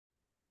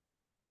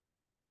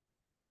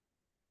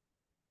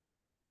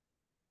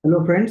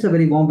Hello, friends, a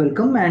very warm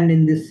welcome. And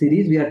in this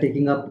series, we are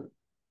taking up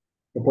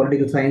the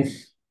political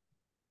science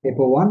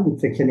paper one with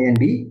section A and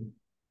B.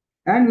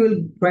 And we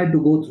will try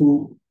to go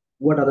through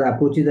what are the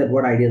approaches and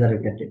what ideas are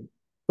reflected.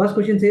 First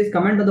question says,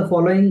 comment on the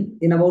following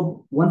in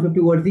about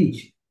 150 words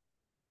each.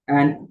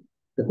 And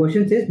the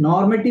question says,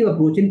 normative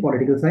approach in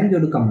political science, you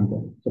have to comment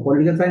on it. So,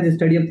 political science is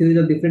study of theories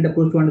of different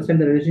approach to understand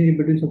the relationship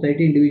between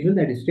society, individual,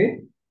 that is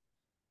state.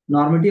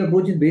 Normative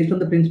approach is based on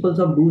the principles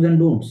of do's and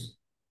don'ts,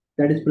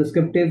 that is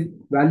prescriptive,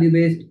 value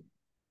based,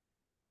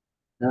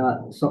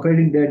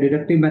 Socratic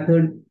deductive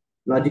method,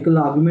 logical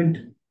argument,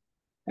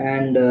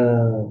 and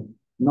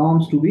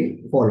norms to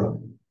be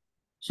followed.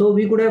 So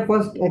we could have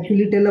first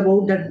actually tell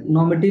about that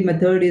normative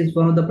method is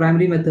one of the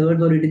primary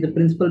methods, or it is the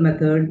principal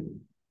method.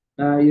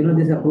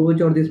 This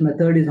approach or this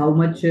method is how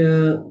much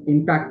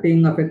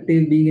impacting,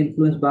 effective, being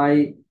influenced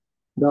by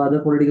the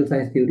other political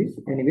science theories.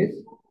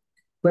 Anyways,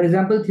 for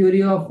example,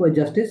 theory of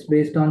justice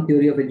based on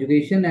theory of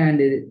education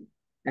and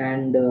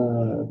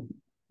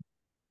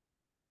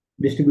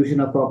distribution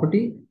of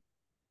property,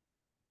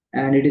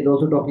 and it is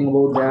also talking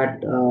about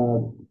that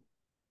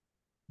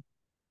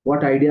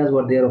what ideas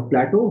were there of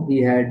Plato.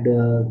 He had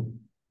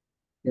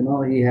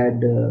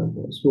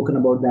spoken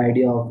about the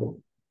idea of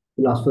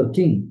philosopher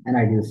king and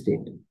ideal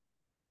state.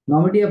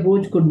 Normative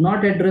approach could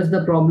not address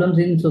the problems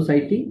in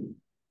society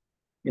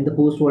in the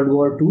post-World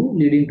War II,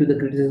 leading to the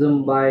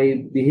criticism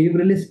by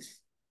behavioralists.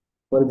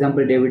 For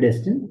example, David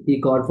Estin, he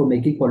called for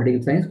making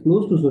political science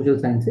close to social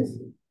sciences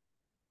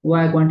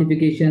via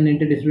quantification,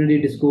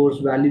 interdisciplinary discourse,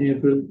 value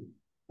neutral,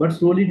 but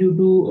slowly due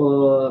to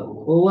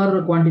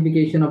over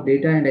quantification of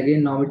data and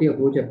again normative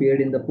approach appeared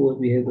in the post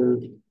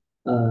behavioral,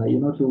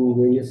 to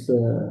various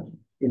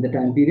in the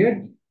time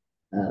period,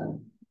 uh,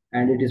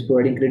 and it is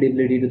providing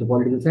credibility to the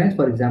political science.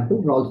 For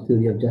example, Rawls'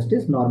 theory of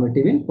justice,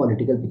 normative in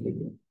political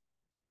behavior.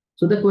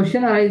 So the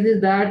question arises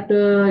that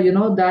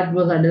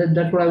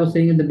that's what I was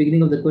saying in the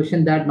beginning of the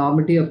question, that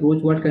normative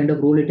approach, what kind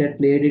of role it had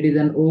played. It is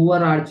an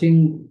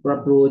overarching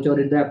approach, or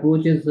if the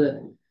approach is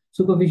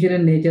superficial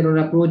in nature, or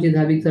approach is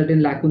having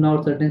certain lacuna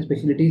or certain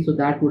specialties. So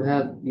that would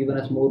have given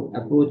us more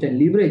approach and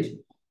leverage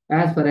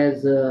as far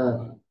as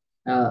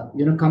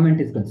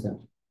comment is concerned.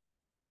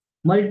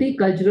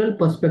 Multicultural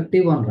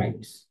perspective on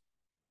rights.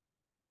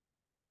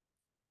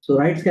 So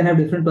rights can have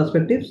different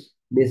perspectives.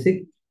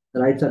 Basic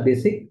rights are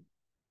basic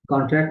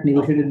contract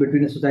negotiated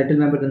between a societal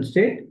member and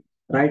state.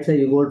 Rights are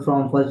evolved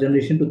from first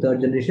generation to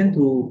third generation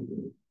through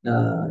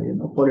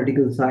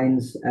political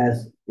science,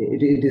 as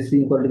it is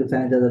seeing political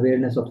science as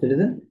awareness of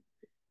citizen.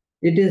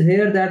 It is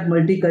here that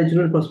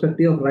multicultural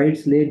perspective of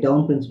rights laid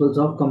down principles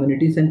of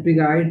community-centric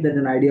rights, that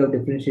an idea of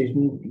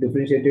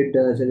differentiated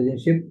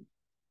citizenship,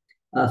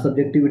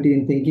 subjectivity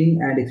in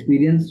thinking and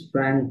experience.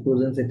 Frank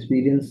Rosen's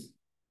experience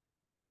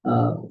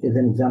is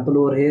an example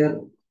over here.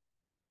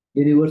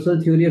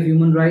 Universal theory of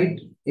human right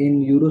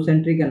in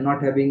Eurocentric and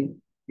not having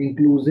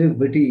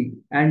inclusivity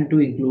and to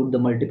include the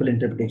multiple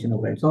interpretation of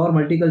rights. Our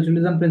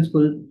multiculturalism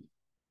principle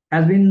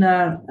has been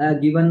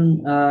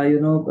given,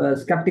 a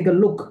skeptical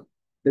look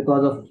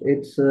because of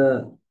its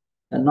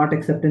not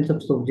acceptance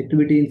of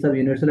subjectivity in some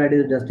universal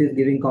ideas of justice,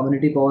 giving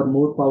community power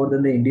more power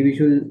than the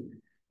individual,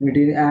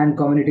 and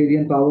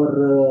communitarian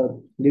power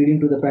leading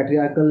to the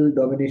patriarchal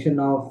domination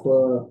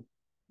of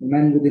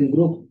men within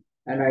group,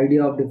 and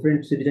idea of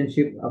different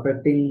citizenship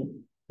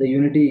affecting the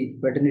unity,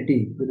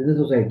 fraternity within the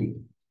society.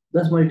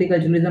 Thus,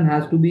 multiculturalism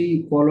has to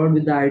be followed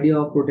with the idea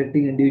of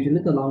protecting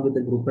individuals along with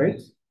the group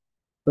rights.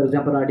 For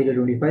example, Article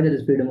 25, that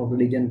is freedom of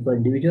religion for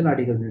individual.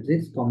 Article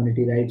 26,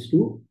 community rights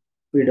to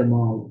freedom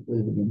of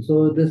religion.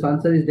 So this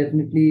answer is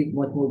definitely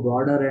much more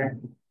broader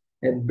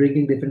and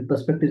bringing different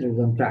perspectives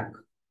on track.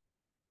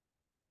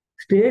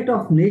 State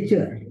of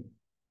nature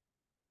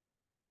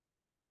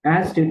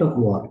as state of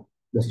war,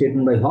 the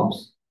statement by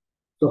Hobbes.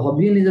 So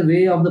Hobbesian is a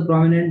way of the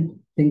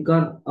prominent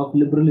thinker of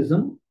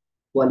liberalism,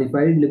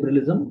 qualified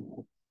liberalism.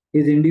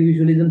 His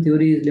individualism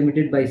theory is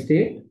limited by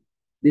state.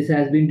 This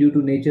has been due to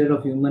nature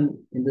of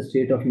human in the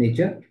state of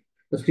nature.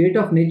 The state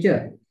of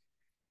nature,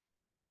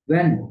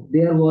 when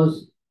there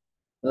was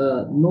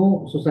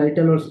no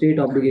societal or state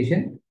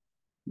obligation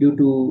due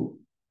to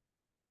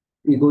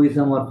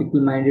egoism or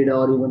fickle-minded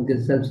or even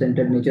the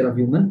self-centered nature of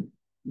human,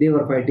 they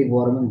were fighting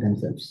war among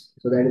themselves.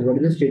 So that is what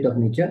is the state of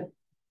nature.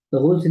 The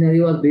whole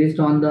scenario was based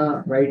on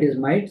the right is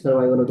might,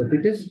 survival of the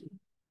fittest.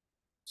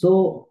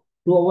 So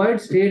to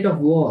avoid state of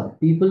war,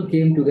 people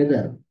came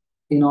together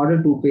in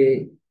order to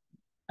pay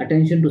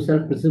attention to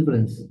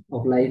self-preservance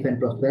of life and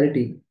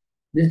prosperity.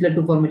 This led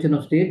to formation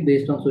of state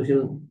based on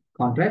social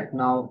contract.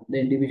 Now the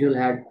individual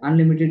had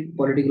unlimited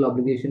political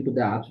obligation to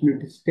the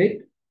absolute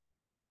state.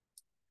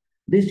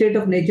 This state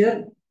of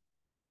nature,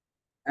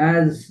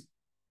 as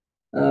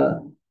uh,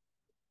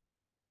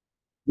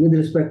 with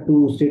respect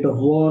to state of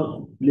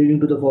war, leading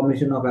to the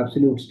formation of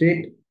absolute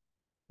state,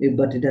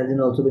 but it has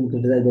also been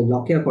criticized by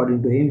Locke.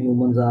 According to him,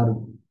 humans are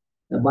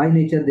by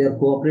nature they are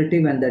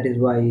cooperative, and that is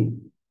why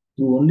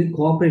through only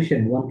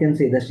cooperation one can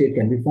say the state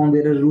can be formed.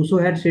 Whereas Rousseau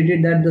had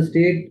stated that the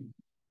state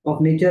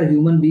of nature,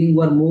 human beings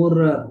were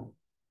more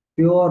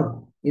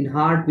pure in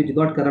heart, which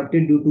got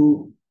corrupted due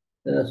to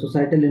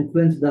societal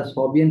influence. The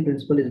Hobbian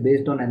principle is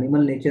based on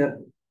animal nature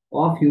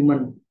of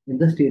human in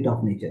the state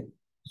of nature.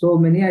 So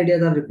many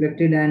ideas are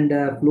reflected, and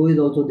flow is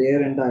also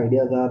there, and the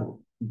ideas are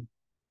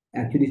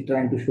actually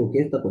trying to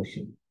showcase the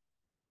question.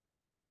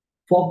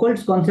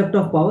 Foucault's concept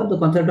of power. The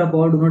concept of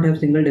power do not have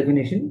single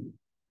definition.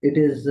 It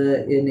is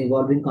an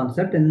evolving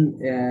concept,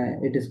 and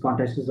it is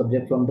contextual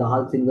subject from the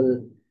whole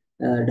single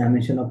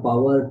dimension of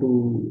power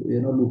to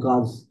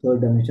Luca's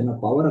third dimension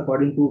of power.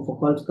 According to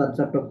Foucault's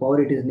concept of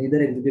power, it is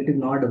neither executive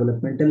nor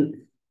developmental.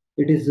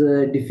 It is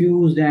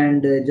diffused,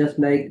 and just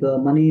like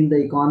money in the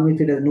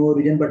economics, it has no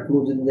origin but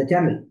flows in the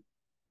channel.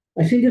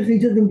 Essential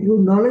features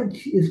include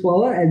knowledge is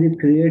power as it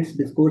creates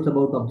discourse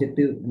about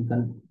objective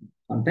and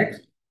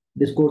context.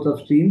 Discourse of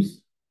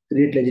streams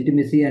create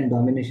legitimacy and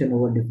domination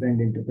over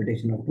different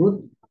interpretation of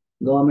truth.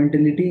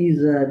 Governmentality is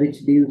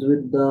which deals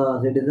with the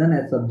citizen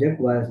as subject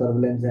via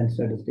surveillance and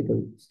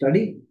statistical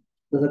study.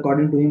 Thus,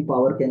 according to him,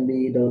 power can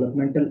be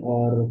developmental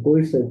or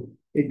coercive.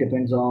 It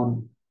depends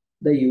on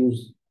the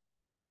use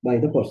by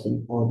the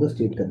person or the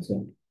state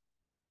concerned.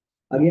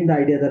 Again, the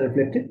ideas are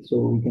reflected, so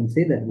we can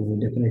say that this is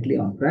definitely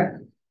on track.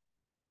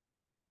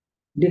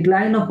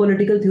 Decline of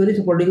political theory.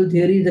 So political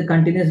theory is a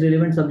continuous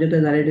relevant subject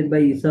as highlighted by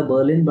Issa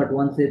Berlin, but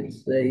once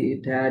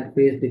it had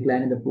faced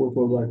decline in the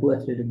post-World War II,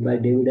 as stated by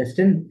David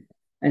Eston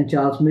and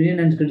Charles Millian,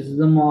 and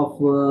criticism of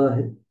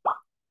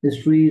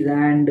histories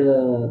and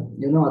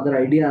other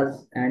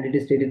ideas, and it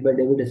is stated by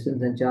David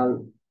Eston and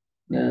Charles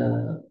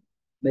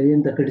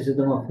Millian, the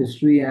criticism of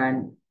history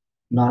and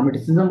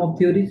normaticism of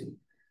theories.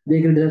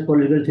 They criticize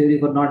political theory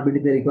for not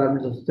meeting the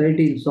requirements of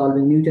society in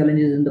solving new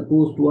challenges in the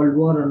post-World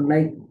War,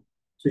 unlike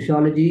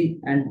sociology,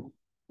 and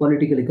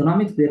political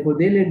economics. Therefore,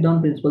 they laid down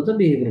principles of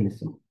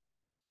behavioralism.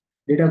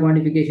 Data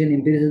quantification,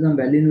 empiricism,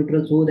 value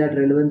neutral, so that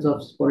relevance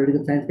of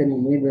political science can be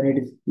made when it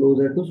is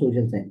closer to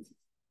social science.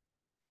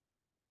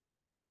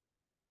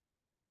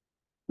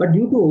 But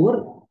due to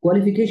over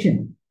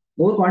quantification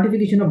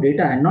of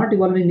data and not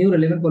evolving new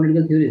relevant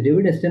political theories,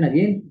 David Eston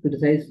again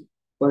criticized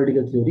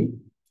political theory.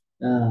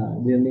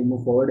 We may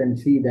move forward and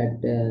see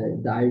that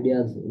the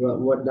ideas,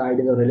 what the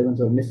ideas of relevance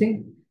are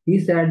missing. He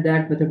said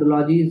that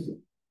methodologies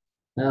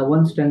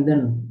one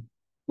strengthen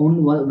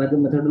own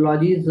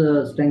methodologies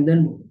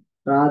strengthened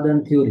rather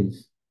than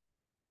theories.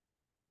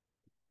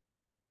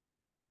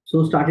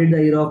 So started the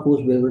era of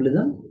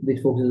post-behavioralism,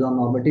 which focuses on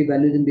normative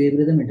values in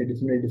behaviorism,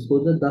 interdisciplinary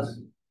discourses. Thus,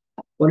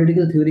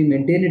 political theory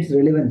maintained its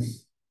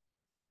relevance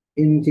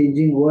in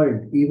changing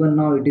world. Even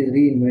now, it is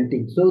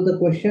reinventing. So the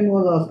question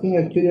was asking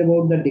actually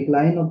about the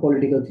decline of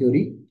political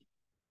theory.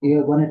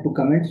 You wanted to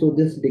comment. So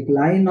this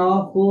decline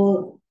of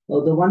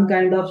the one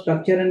kind of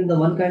structure and the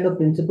one kind of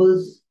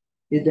principles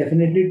is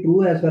definitely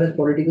true as far as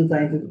political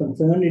science is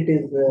concerned. It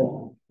is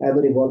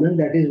ever evolving.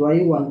 That is why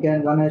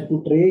one has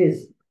to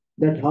trace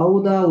that how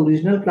the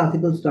original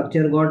classical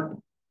structure got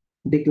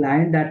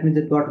declined. That means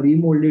it got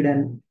remolded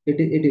and it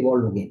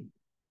evolved again.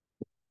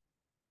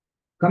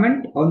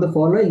 Comment on the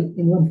following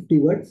in 150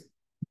 words.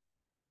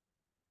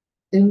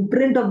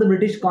 Imprint of the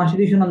British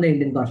Constitution on the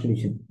Indian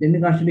Constitution. The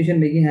Indian Constitution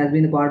making has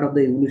been a part of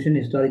the evolution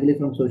historically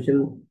from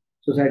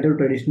societal,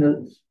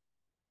 traditional,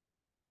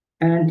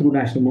 and through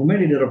national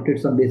movement. It adopted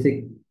some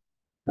basic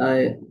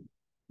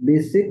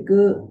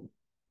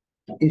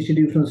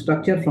institutional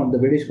structure from the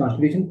British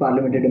Constitution,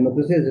 parliamentary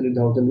democracy, as it is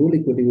house and rule,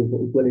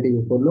 equality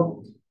before law.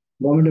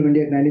 Government of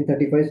India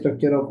 1935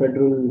 structure of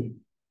federal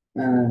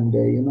and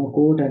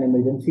court and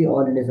emergency,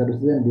 all India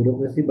services and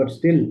bureaucracy, but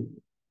still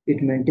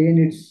it maintained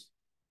its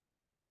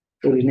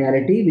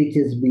originality, which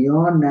is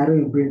beyond narrow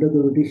imprint of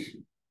the British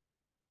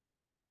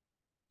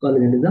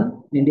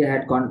colonialism. India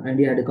had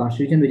a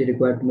constitution which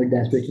required to meet the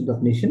aspirations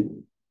of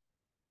nation,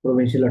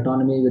 provincial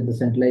autonomy with the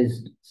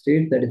centralized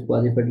state, that is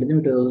quasi-federalism.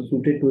 It was also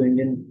suited to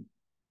Indian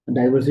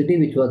diversity,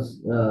 which was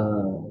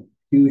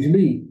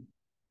hugely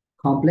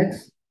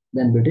complex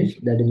than British.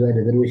 That is why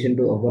reservation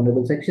to of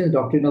vulnerable sections,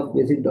 doctrine of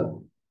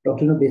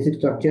basic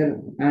structure,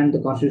 and the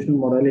constitutional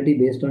morality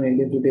based on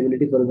Indian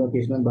suitability for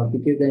invocation and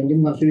Bharti. The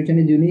Indian Constitution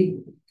is unique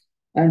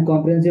and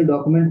comprehensive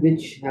document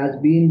which has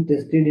been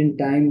tested in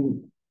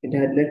time. It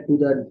had led to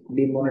the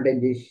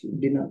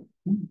demonetization.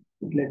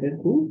 It led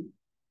to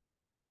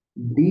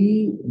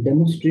the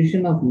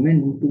demonstration of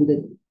men to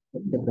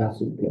the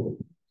grassroots level.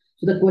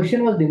 So the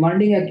question was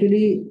demanding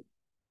actually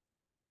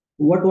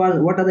what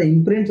are the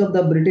imprints of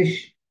the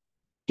British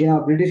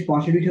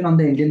Constitution on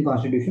the Indian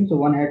Constitution. So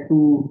one had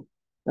to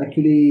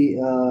actually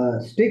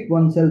stick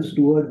oneself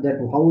towards that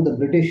how the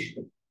British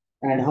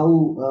and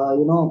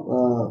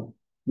how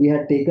we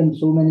had taken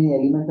so many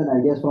elements and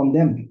ideas from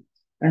them,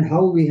 and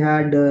how we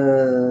had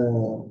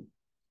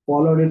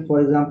followed it. For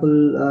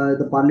example,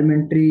 the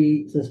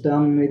parliamentary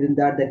system, within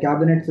that the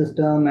cabinet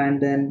system,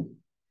 and then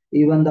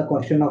even the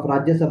question of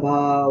Rajya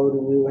Sabha,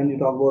 when you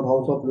talk about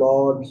House of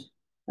Lords,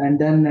 and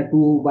then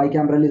two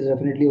bicameral is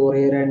definitely over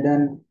here, and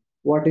then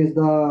what is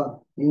the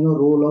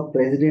role of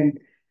president,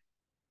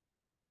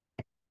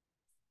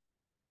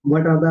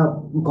 what are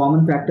the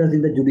common factors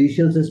in the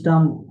judicial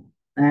system,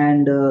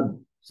 and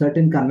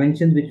certain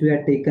conventions which we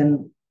had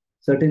taken,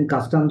 certain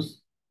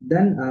customs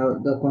Then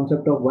the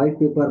concept of white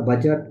paper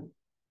budget.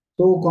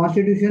 So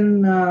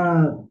constitution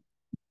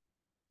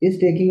is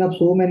taking up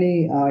so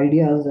many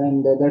ideas,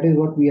 and that is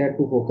what we had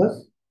to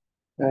focus,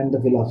 and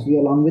the philosophy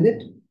along with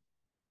it,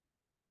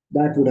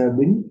 that would have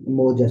been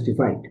more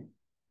justified.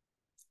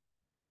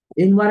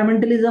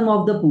 Environmentalism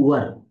of the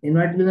poor.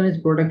 Environmentalism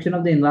is protection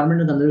of the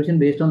environment and conservation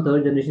based on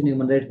third generation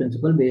human rights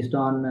principle based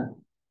on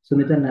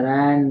Sumita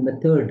Narayan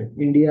method.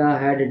 India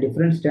had a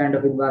different stand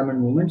of environment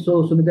movement.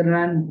 So Sumita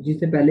Narayan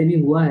जिससे पहले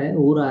भी हुआ है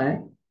हो रहा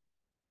है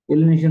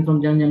alienation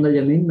from जंग जंगल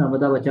जमीन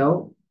नर्मदा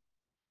बचाओ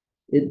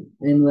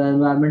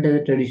environment as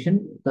a tradition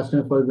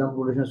custom for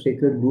example production of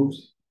sacred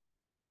groves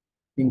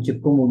in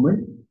Chipko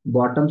movement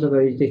bottoms of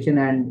vegetation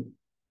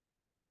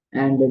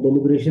and the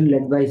deliberation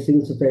led by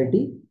civil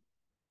society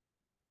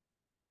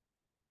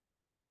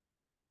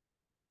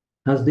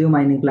Hasdeo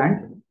mining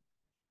plant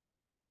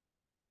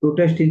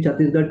protest in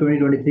Chhattisgarh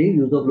 2023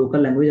 use of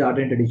local language art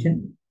and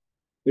tradition.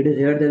 It is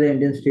here that the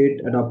Indian state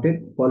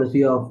adopted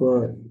policy of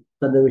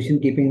conservation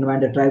keeping in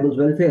mind the tribals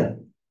welfare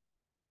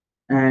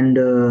and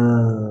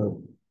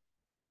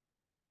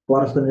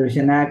Forest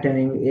Conservation Act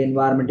and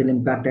Environmental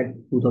Impact Act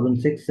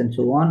 2006 and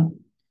so on.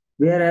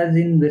 Whereas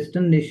in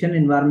Western nation,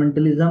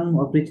 environmentalism,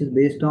 of which is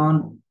based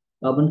on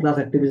urban class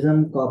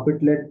activism,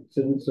 corporate-led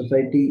civil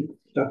society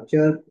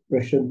structure,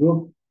 pressure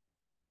group.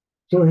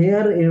 So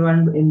here,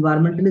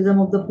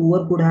 environmentalism of the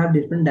poor could have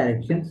different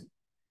directions.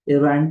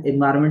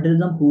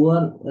 Environmentalism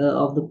poor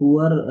of the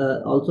poor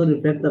also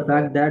reflect the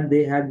fact that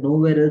they had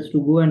nowhere else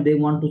to go and they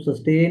want to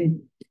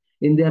sustain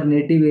in their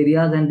native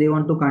areas and they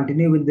want to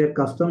continue with their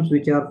customs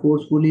which are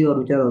forcefully or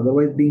which are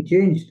otherwise being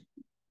changed.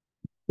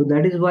 So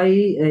that is why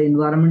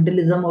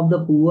environmentalism of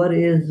the poor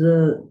is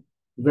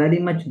very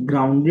much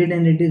grounded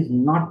and it is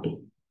not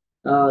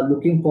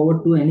looking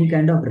forward to any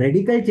kind of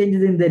radical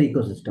changes in their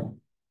ecosystem.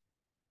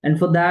 And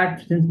for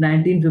that, since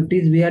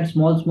 1950s, we had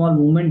small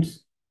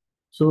movements.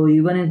 So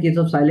even in case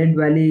of Silent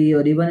Valley,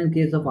 or even in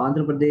case of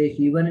Andhra Pradesh,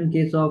 even in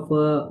case of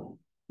role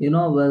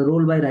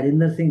by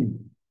Rajendra Singh,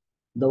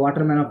 the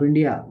Waterman of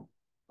India,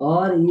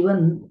 or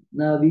even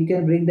we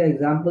can bring the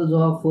examples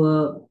of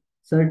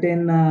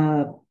certain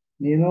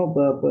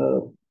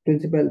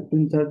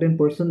certain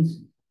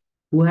persons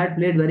who had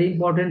played very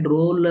important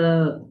role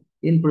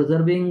in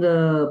preserving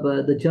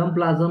the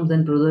germplasms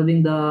and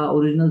preserving the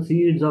original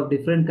seeds of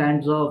different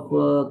kinds of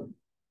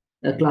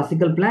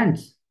classical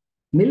plants,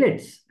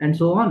 millets, and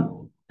so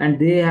on. And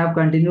they have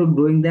continued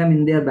growing them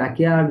in their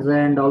backyards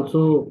and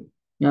also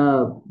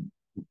uh,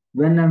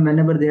 when and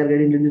whenever they are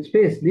getting little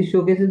space. This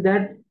showcases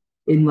that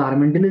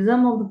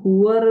environmentalism of the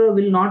poor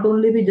will not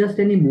only be just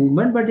any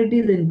movement, but it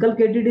is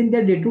inculcated in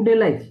their day-to-day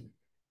life.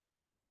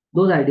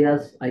 Those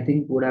ideas, I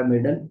think, would have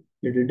made a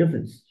little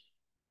difference.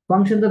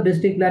 Functions of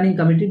district planning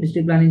committee.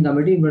 District planning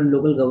committee, when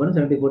local governance,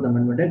 74th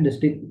Amendment Act,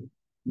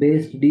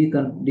 district-based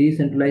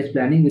decentralized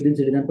planning within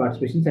citizen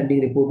participation,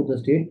 sending report to the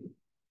state.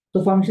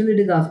 So functions it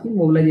is asking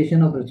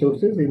mobilization of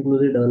resources,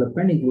 inclusive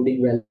development,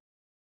 including well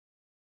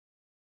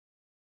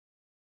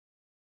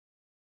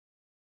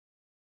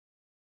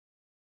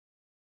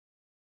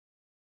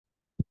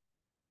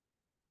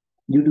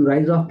due to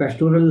rise of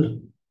pastoral,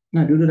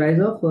 no, due to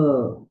rise of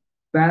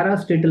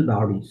parastatal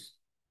bodies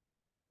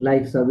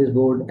like service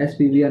board,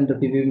 SPV under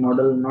PPP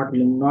model, not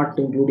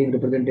including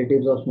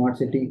representatives of smart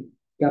city,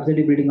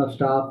 capacity building of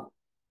staff.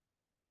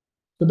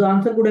 So the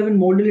answer could have been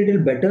molded a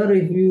little better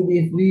if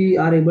we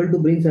are able to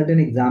bring certain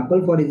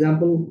example. For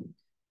example,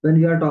 when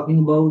we are talking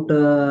about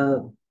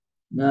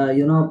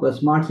a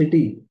smart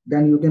city,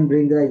 then you can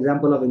bring the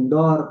example of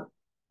Indore,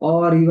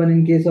 or even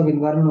in case of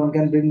environment, one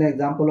can bring the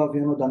example of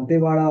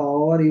Dantewada,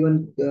 or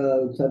even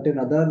certain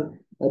other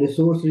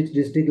resource-rich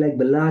district like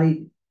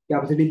Bellary,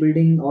 capacity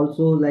building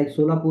also like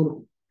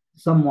Solapur.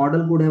 Some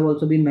model could have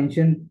also been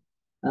mentioned.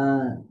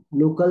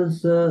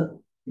 Locals do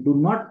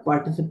not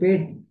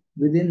participate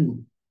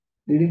within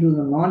leading to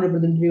the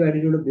non-representative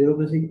attitude of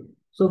bureaucracy.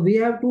 So we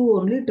have to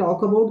only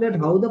talk about that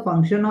how the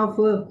function of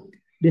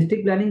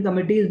district planning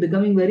committee is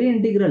becoming very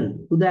integral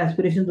to the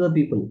aspirations of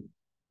the people.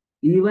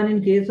 Even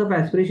in case of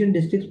aspiration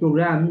districts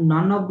program,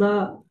 none of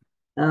the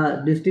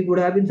district would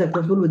have been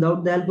successful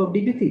without the help of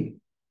DPC.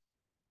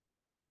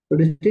 So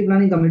district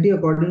planning committee,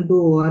 according to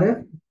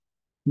ORF,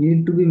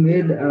 need to be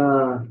made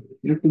a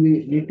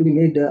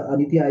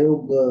Niti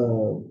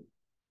Ayog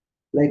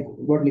like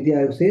what Niti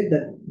Ayog says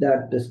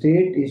that the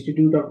state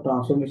institute of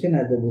transformation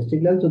at the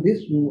district level. So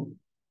this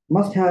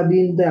must have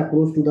been the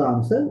approach to the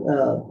answer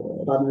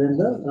rather than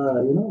the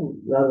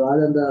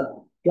rather than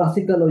the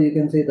classical or you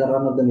can say the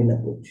run of the mill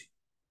approach.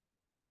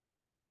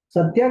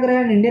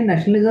 Satyagraha and Indian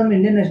nationalism.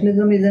 Indian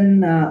nationalism is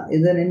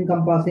an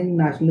encompassing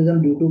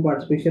nationalism due to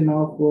participation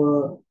of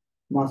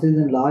masses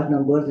in large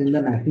numbers in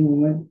the national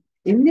movement.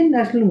 Indian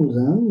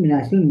nationalism,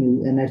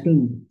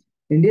 national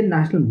Indian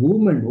national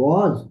movement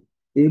was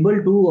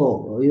able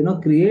to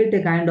create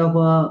a kind of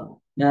a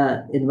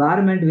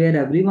environment where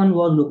everyone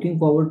was looking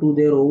forward to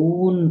their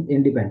own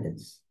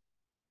independence.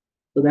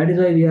 So that is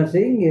why we are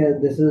saying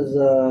this is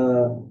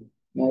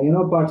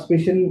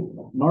participation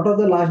not of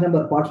the large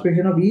number,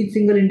 participation of each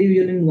single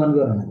individual in one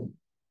way or another.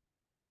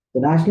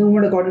 The national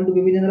movement, according to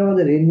Bipi Chandra,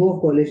 was a rainbow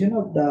of coalition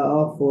of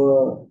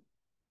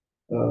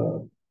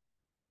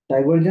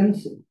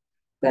divergence,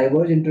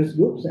 diverge interest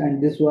groups,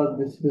 and this was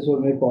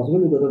made possible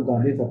because of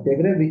Gandhi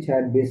Satyagraha, which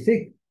had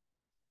basic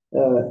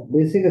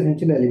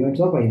essential elements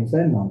of ahimsa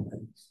and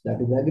non-violence. That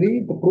is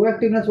agree. The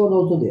proactiveness was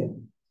also there.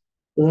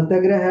 The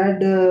Satyagraha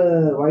had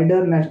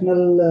wider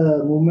national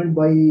movement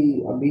by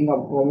being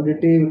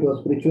accommodative. It was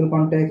spiritual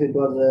context. It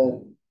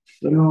was,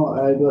 it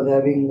was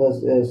having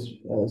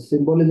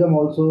symbolism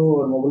also,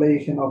 or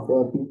mobilization of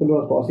people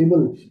was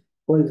possible.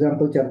 For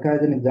example, Charkha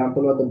is an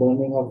example, of the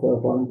burning of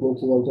foreign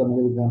clothes is also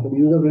another example.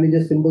 Use of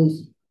religious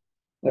symbols,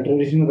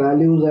 traditional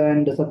values,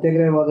 and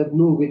Satyagraha was a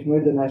glue which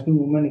made the national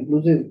movement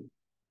inclusive.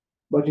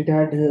 But it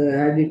had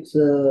its,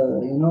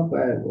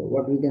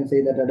 what we can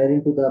say, that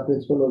adhering to the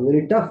principle was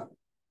very tough.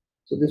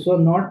 So this was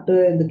not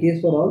in the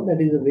case for all.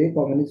 That is the way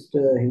communist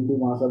Hindu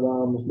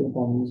Mahasabha, Muslim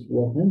communist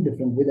work in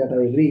different way, that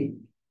I agree.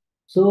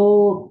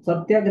 So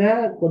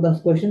Satyagraha, so the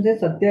question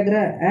says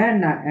Satyagraha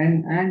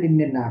and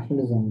Indian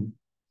nationalism.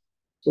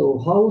 So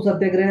how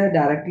Satyagraha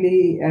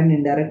directly and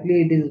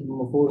indirectly it is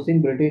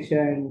forcing British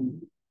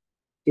and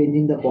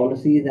changing the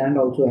policies and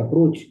also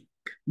approach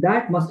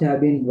that must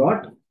have been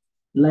brought,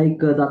 like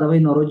Dadabhai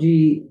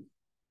Naoroji,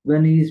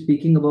 when he is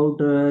speaking about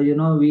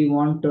we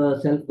want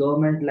self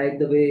government like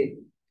the way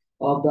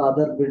of the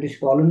other British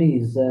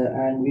colonies,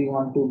 and we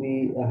want to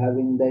be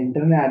having the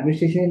internal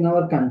administration in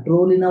our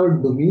control, in our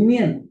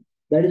dominion.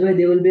 That is why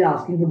they will be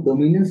asking for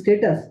dominion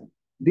status.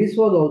 This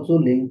was also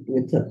linked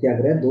with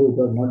Satyagraha, though it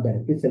was not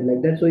directly said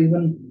like that. So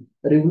even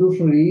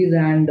revolutionaries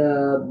and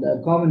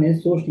the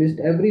communists, socialists,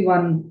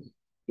 everyone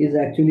is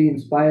actually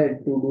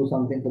inspired to do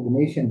something for the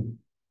nation.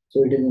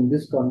 So it is in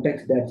this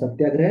context that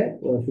Satyagraha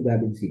should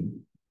have been seen.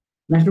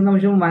 National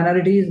Commission of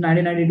Minorities,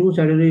 1992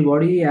 statutory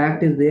body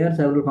act is there.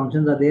 Several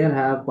functions are there.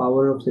 Have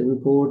power of civil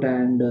court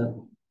and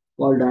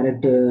call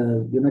direct,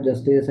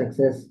 justice,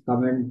 access,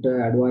 comment,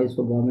 advice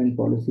for government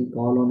policy,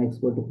 call on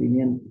expert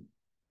opinion.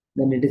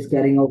 Then it is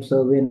carrying out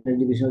survey and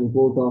educational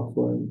report of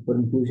for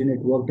inclusion. It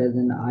worked as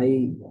an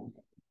eye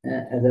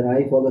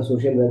for the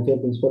social welfare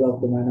principle of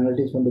the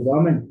minorities from the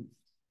government.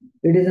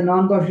 It is a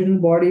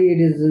non-constitutional body.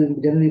 It is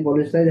generally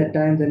politicized at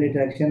times, and its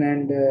action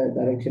and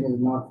direction is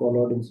not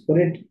followed in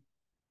spirit.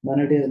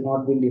 Minority has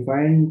not been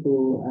defined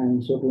to,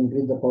 and so to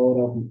increase the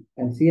power of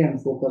NCM,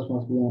 focus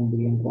must be on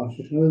being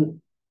constitutional,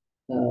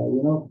 uh,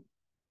 you know,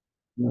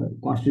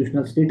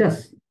 constitutional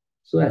status,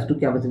 so as to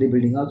capacity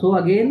building. Also,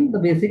 again, the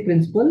basic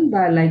principle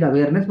that like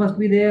awareness must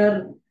be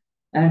there,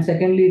 and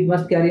secondly, it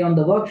must carry on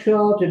the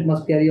workshops. It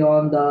must carry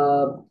on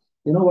the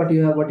what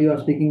you are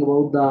speaking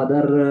about, the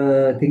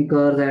other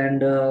thinkers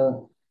and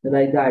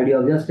like the idea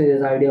of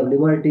justice, idea of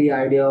liberty,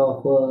 idea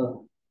of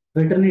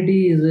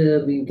fraternity is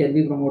can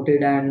be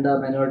promoted, and the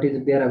minorities,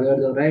 if they are aware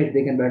of the rights,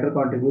 they can better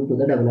contribute to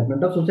the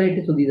development of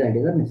society. So these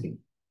ideas are missing.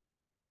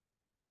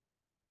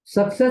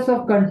 Success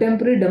of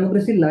contemporary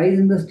democracy lies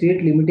in the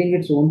state limiting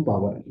its own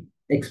power.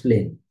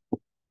 Explain.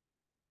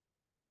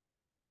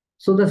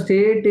 So the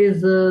state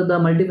is the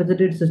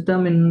multifaceted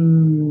system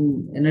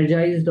in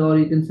energized, or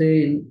you can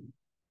say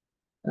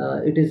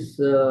it is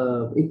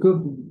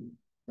equipped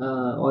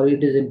or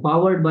it is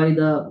empowered by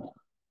the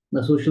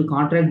social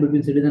contract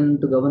between citizens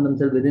to govern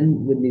themselves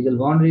within with legal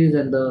boundaries,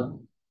 and the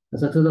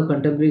success of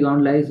contemporary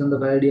ground lies on the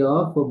idea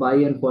of by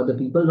and for the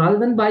people. Rather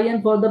than by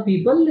and for the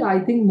people, I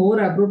think more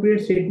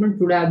appropriate statement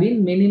should have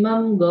been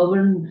minimum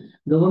government,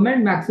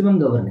 maximum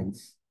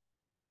governance.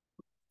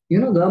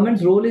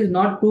 Government's role is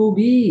not to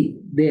be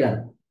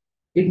there.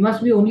 It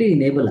must be only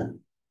enabler.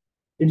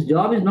 Its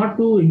job is not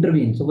to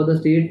intervene. So for the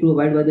state to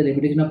abide by the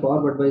limitation of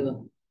power, but by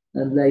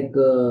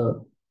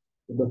the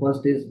the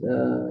first is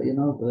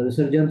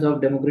resurgence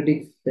of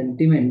democratic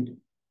sentiment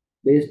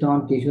based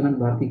on Keshwar and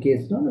Bharti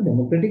case. No, the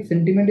democratic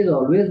sentiment is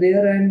always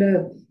there, and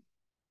the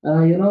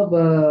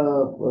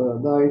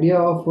idea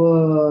of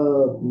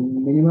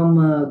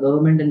minimum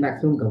government and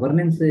maximum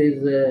governance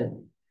is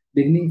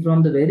beginning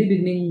from the very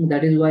beginning.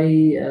 That is why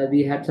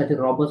we had such a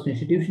robust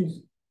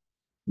institutions.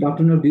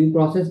 Doctrine of due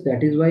process.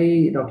 That is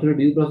why doctrine of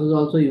due process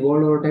also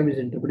evolved over time. Its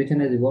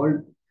interpretation has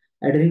evolved,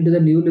 adhering to the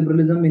new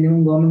liberalism,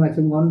 minimum government,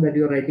 maximum government that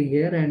you are writing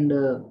here, and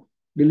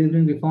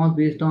delivering reforms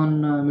based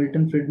on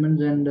Milton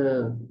Friedman's and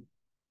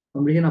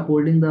Commission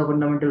upholding the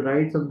fundamental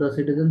rights of the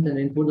citizens and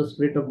enforce the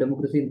spirit of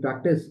democracy in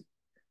practice.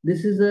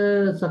 This is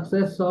a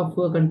success of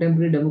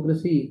contemporary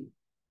democracy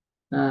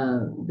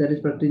that is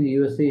practiced in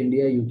USA,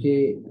 India,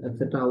 UK,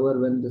 etc. However,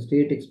 when the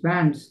state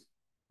expands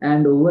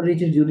and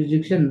overreaches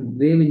jurisdiction,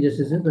 grave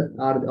injustices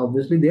are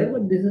obviously there,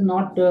 but this is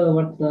not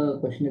what the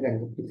question is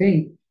exactly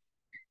saying.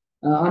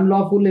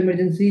 Unlawful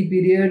emergency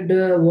period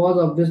was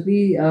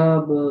obviously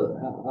a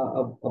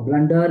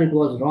blunder. It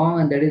was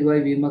wrong, and that is why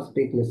we must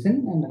take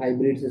lesson. And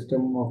hybrid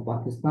system of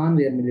Pakistan,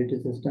 where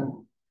military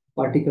system,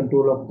 party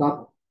control of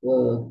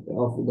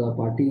of the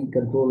party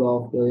control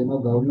of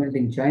government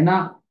in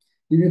China,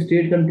 using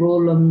state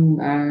control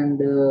and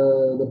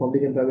the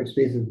public and private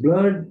space is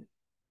blurred.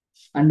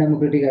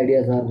 Undemocratic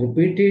ideas are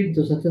repeated.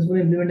 So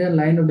successfully implementing a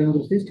line of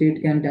democracy,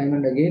 state can time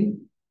and again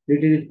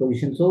litigated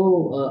position. So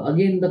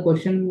again, the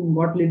question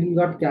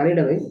got carried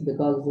away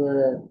because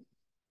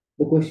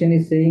the question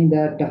is saying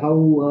that how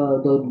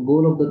the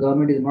goal of the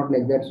government is not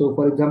like that. So,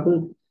 for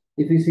example,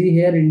 if you see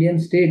here, Indian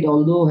state,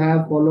 although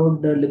have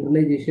followed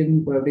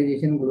liberalization,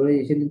 privatization,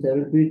 globalization in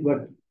several fields,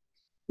 but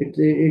it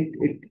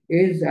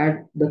is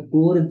at the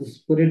core is the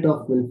spirit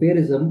of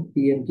welfareism,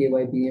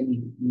 PMKY,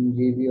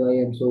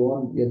 PMJBY, and so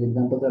on. Yes,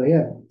 examples are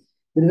here.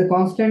 There is a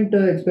constant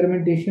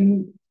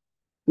experimentation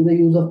to the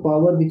use of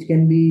power, which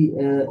can be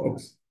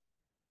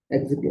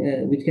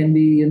which can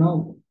be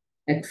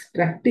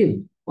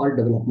extractive or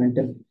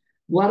developmental.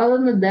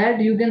 Rather than that,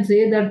 you can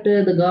say that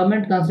the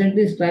government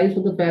constantly strives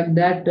for the fact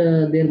that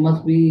there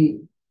must be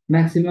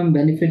maximum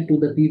benefit to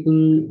the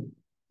people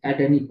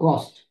at any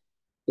cost.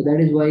 So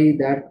that is why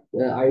that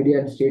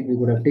idea and state we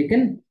would have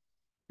taken,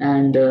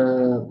 and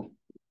the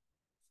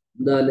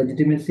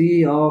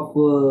legitimacy of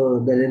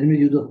the legitimate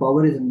use of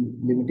power is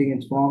limiting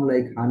its form,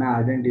 like Hannah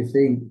Arendt is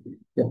saying,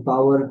 that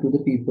power to the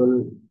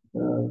people.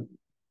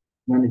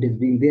 When it is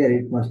being there,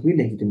 it must be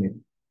legitimate.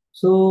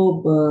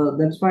 So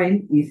that's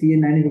fine. ECA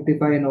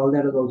 1955 and all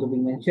that has also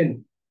been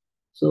mentioned.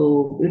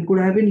 So it could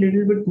have been a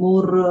little bit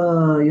more,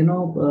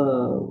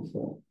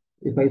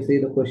 if I say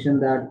the question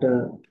that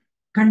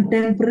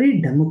contemporary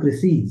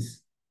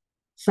democracies,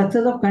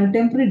 success of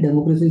contemporary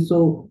democracies.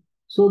 So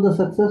the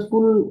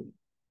successful,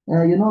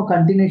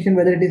 continuation,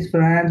 whether it is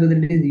France, whether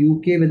it is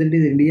UK, whether it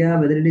is India,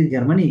 whether it is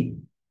Germany,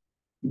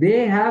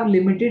 they have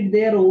limited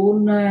their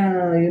own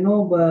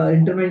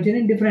intervention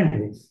in different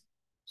ways.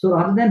 So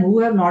rather than who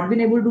have not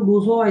been able to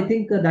do so, I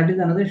think that is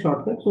another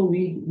shortcut. So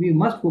we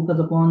must focus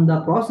upon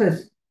the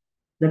process,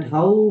 that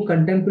how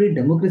contemporary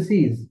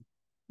democracies,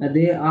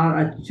 they are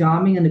a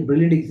charming and a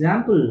brilliant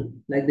example,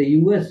 like the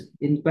US,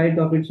 in spite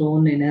of its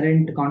own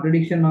inherent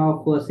contradiction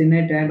of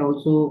Senate and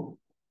also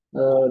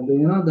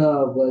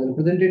the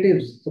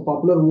representatives, the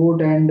popular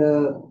vote, and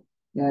the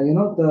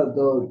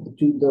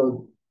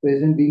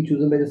president being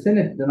chosen by the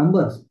Senate, the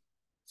numbers.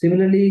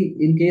 Similarly,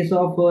 in case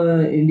of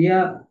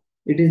India,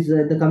 it is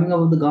the coming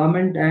up of the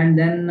government, and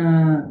then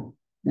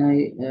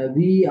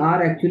we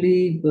are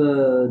actually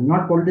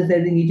not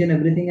politicizing each and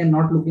everything and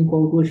not looking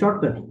forward to a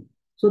shortcut.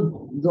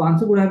 So the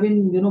answer would have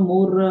been,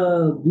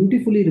 more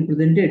beautifully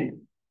represented,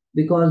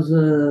 because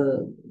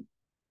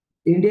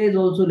India is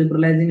also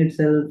liberalizing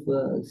itself.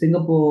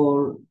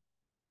 Singapore,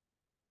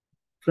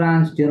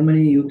 France,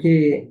 Germany,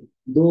 UK,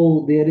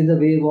 though there is a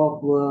wave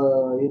of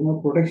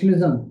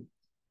protectionism,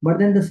 but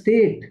then the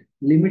state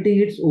limiting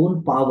its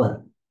own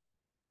power.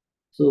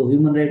 So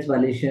human rights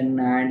violation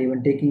and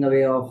even taking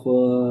away of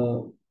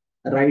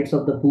rights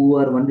of the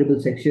poor, vulnerable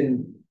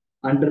section,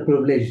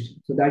 underprivileged.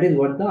 So that is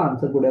what the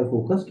answer could have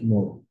focused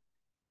more.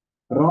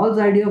 Rawls'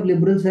 idea of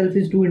liberal self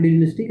is too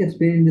individualistic,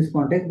 explained in this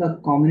context the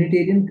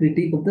communitarian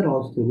critique of the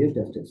Rawls theory of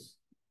justice.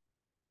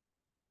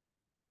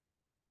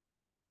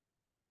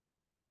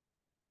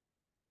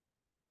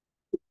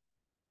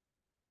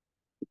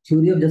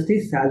 Theory of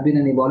justice has been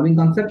an evolving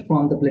concept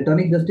from the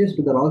Platonic justice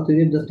to the Rawls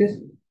theory of justice.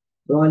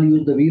 Rawls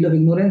used the wheel of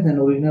ignorance and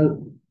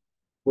original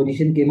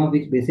position came up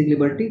with basic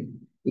liberty,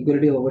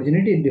 equality of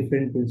opportunity,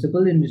 different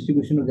principle in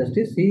distribution of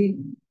justice. He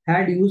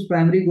had used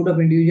primary good of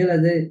individual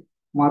as a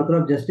marker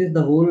of justice.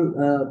 The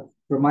whole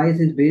premise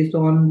is based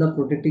on the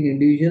protecting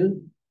individual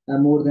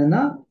more than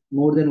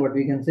what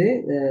we can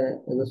say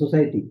the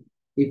society,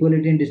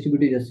 equality and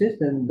distributive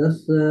justice, and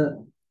thus the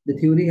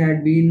theory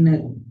had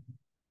been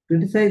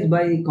criticized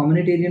by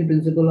communitarian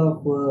principle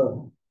of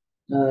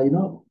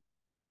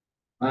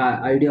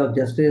idea of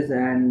justice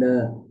and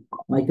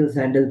Michael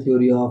Sandel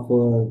theory of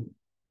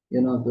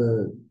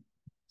the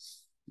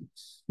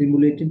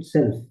simulated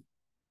self.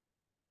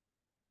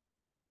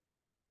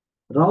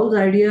 Raul's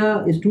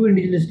idea is too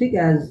individualistic,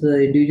 as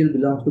individual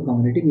belongs to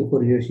community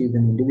before he or she is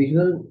an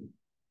individual.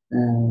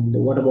 And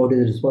what about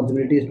his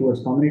responsibilities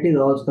towards community?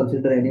 Rawls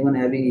consider anyone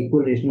having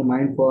equal rational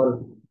mind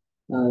for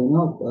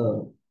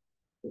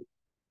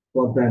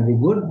primary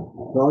good.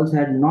 Rawls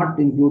had not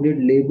included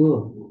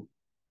labor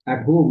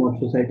at home or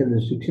societal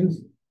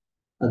restrictions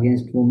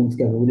against women's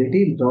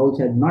capability. Rawls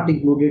had not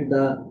included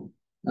the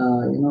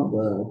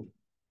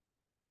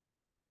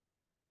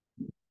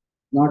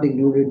not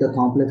included the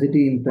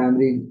complexity in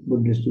primary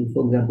good distribution.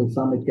 For example,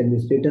 some it can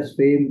be status,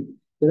 fame,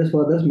 whereas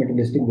for others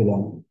materialistic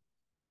belonging.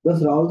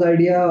 Thus, Raoul's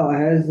idea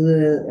has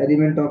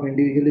element of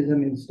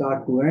individualism in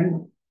start to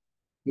end.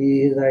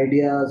 His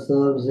idea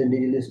serves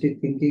individualistic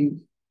thinking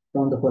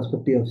from the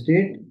perspective of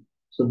state.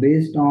 So,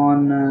 based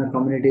on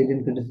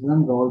communitarian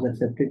criticism, Rawls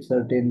accepted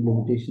certain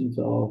limitations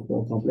of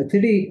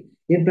complexity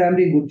in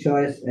primary good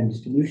choice and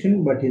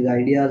distribution, but his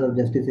ideas of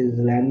justice is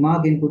a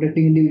landmark in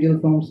protecting individual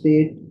from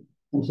state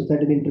and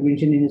societal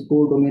intervention in his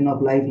core domain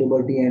of life,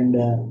 liberty, and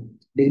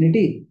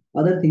dignity.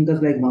 Other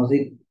thinkers like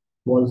Nozick,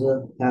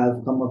 Walzer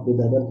have come up with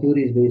other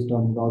theories based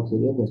on Rawls'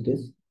 theory of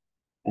justice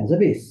as a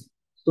base.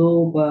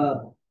 So,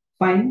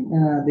 fine,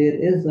 there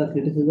is a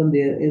criticism,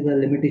 there is a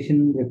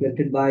limitation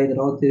reflected by the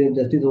Rawls theory of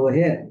justice over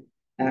here,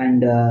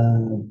 and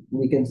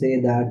we can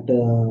say that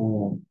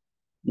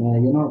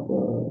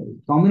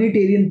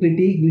communitarian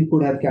critique we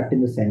could have kept in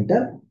the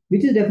center,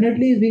 which is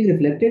definitely is being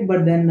reflected,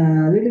 but then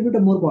a little bit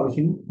of more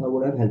polishing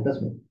would have helped us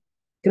more.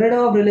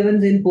 Credo of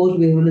relevance in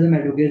post-behavioralism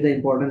advocates the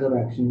importance of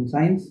action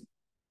science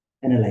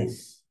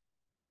analyze.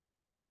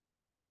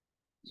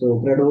 So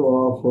credo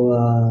of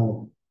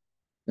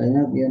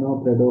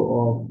credo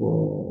of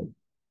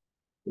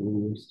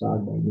to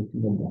start by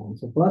looking them down.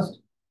 So first,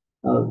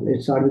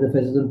 let's start with the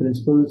fascism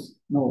principles.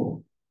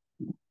 No,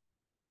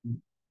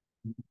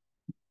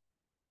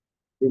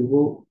 we'll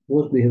go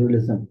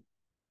post-behavioralism.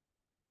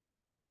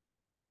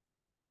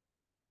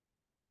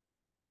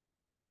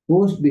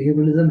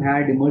 Post-behavioralism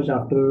had emerged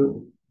after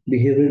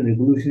behavioral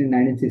revolution in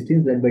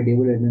 1916s, led by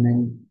David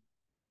Edelman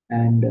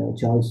and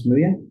Charles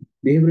Murray.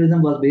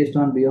 Behavioralism was based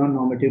on beyond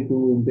normative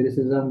to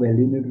empiricism,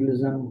 value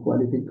neutralism,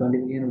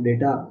 quantification of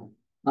data,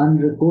 and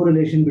the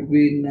correlation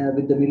between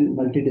with the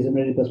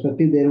multidisciplinary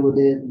perspective.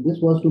 This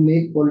was to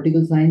make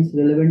political science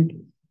relevant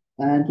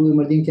and to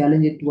emerging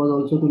challenge. It was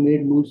also to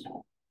make loose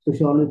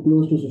sociology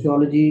close to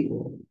sociology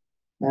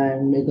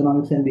and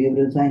economics and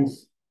behavioral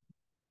science.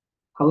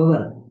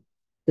 However,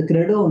 the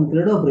credo of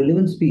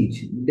relevant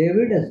speech,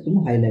 David has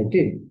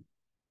highlighted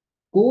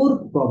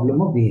core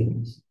problem of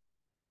behaviors.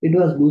 It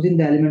was losing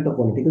the element of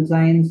political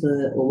science,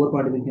 over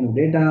quantification of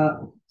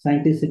data,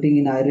 scientists sitting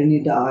in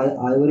ivory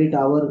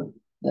tower,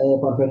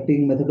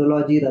 perfecting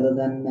methodology rather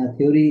than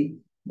theory.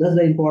 Thus,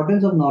 the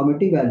importance of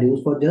normative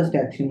values for just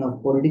action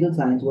of political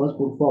science was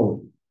put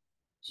forward.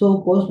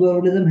 So,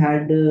 post-behavioralism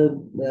had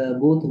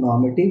both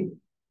normative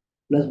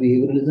plus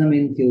behavioralism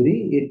in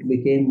theory. It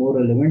became more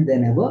relevant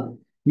than ever.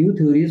 New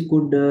theories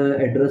could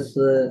address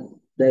the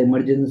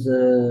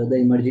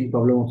emerging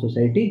problem of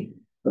society.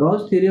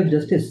 Rawls' theory of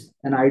justice,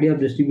 an idea of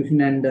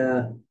distribution and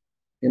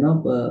you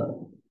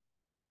know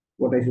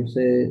what I should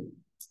say,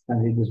 I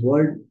read this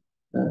word.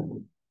 Uh,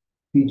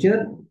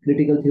 Feature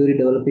critical theory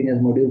developing as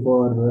module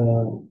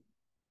for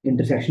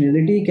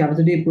intersectionality,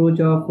 capability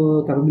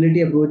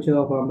approach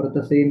of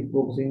Amrita Sen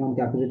focusing on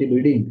capacity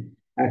building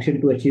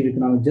action to achieve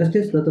economic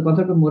justice. The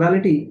concept of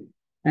morality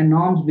and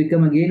norms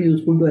become again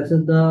useful to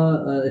assess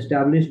the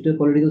established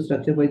political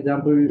structure. For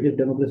example, if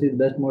democracy is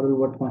best model,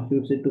 what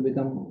constitutes it to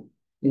become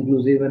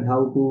inclusive and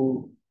how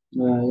to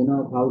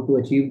how to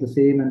achieve the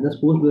same. And thus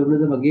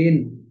post-liberalism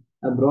again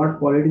brought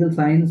political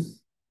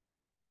science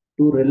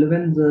to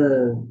relevance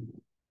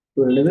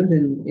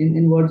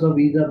in words of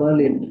Isa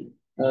Berlin,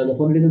 the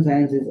political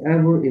science is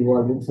ever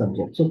evolving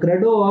subject. So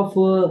credo of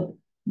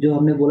जो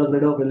हमने बोला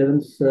credo of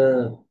relevance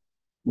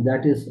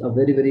that is a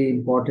very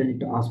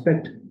important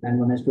aspect and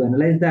one has to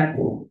analyze that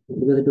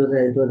because it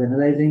was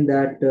analyzing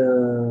that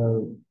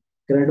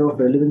credo of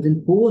relevance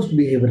in post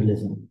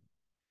behavioralism.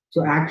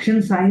 So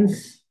action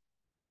science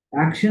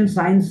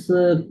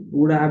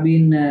would have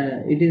been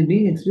it is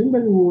being extreme,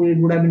 but it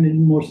would have been a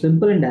little more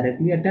simple and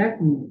directly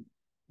attacked.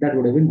 That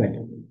would have been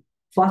better.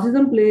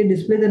 Fascism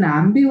displays an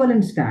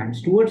ambivalent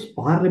stance towards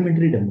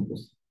parliamentary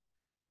democracy.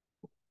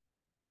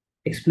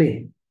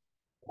 Explain.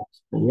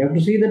 We have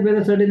to see that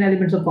whether certain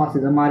elements of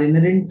fascism are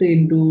inherent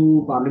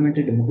into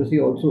parliamentary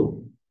democracy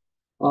also,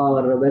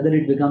 or whether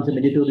it becomes a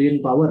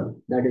vegetarian power.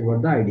 That is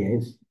what the idea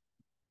is.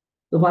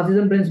 The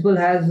fascism principle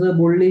has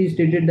boldly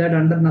stated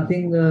under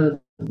nothing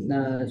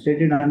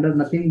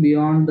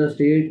beyond the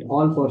state,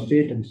 all for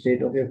state and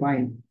state. Okay,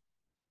 fine.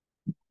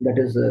 That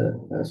is a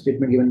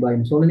statement given by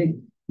Mussolini.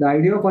 The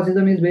idea of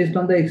fascism is based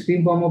on the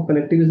extreme form of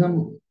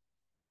collectivism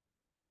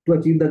to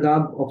achieve the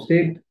goal of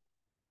state,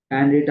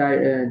 and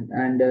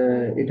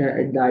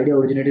the idea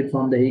originated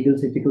from the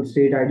Hegel's ethical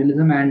state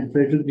idealism and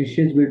Friedrich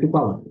Nietzsche's will to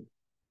power.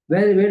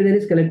 Where there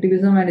is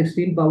collectivism and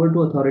extreme power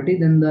to authority,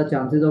 then the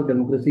chances of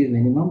democracy is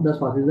minimum. Thus,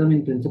 fascism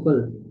in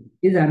principle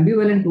is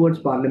ambivalent towards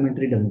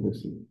parliamentary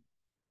democracy.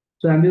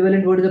 So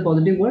ambivalent word is a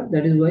positive word.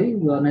 That is why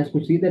one has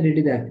to see that it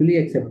is actually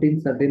accepting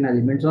certain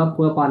elements of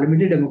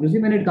parliamentary democracy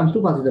when it comes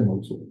to fascism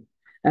also.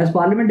 As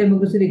parliament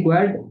democracy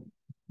required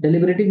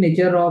deliberative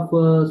nature of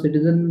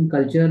citizen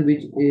culture,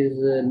 which is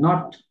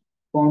not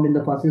found in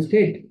the fascist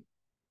state.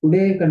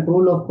 Today,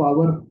 control of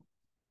power,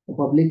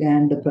 public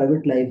and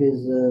private life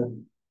is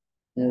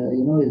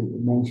is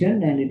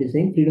mentioned, and it is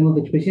saying freedom of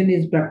expression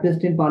is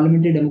practiced in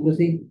parliamentary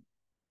democracy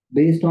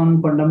based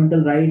on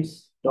fundamental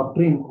rights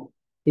doctrine.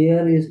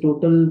 Here is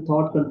total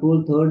thought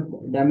control, third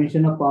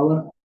dimension of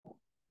power.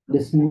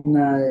 This,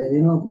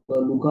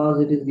 Lucas,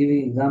 it is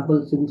giving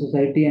examples, civil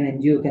society and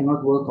NGO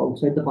cannot work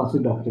outside the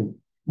passive doctrine.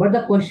 But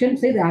the question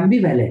says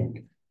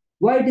ambivalent.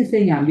 Why it is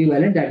saying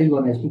ambivalent? That is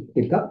one has to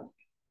pick up.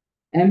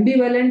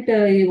 Ambivalent,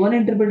 one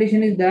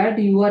interpretation is that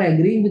you are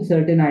agreeing with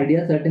certain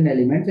ideas, certain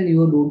elements, and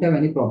you don't have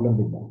any problem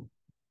with that.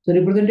 So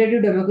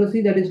representative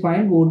democracy, that is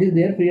fine, vote is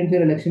there, free and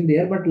fair election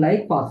there, but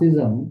like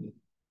fascism,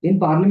 in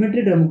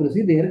parliamentary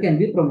democracy, there can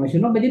be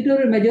promotion of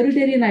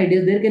majoritarian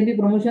ideas, there can be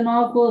promotion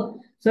of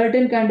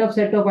certain kind of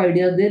set of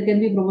ideas, there can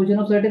be promotion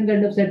of certain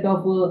kind of set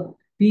of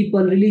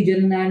people,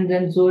 religion,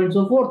 and so on and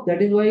so forth. That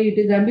is why it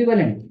is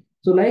ambivalent.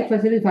 So like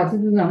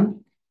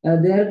fascism,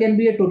 there can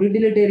be a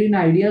totalitarian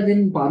ideas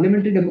in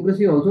parliamentary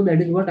democracy also.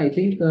 That is what I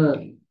think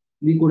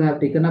we could have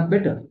taken up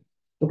better.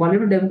 So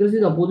parliamentary democracy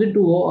is opposed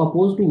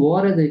to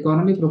war, as the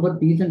economy prefer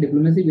peace and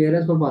diplomacy,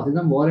 whereas for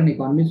fascism, war and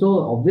economy.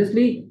 So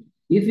obviously,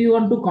 if you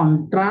want to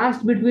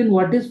contrast between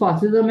what is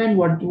fascism and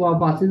what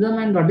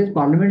is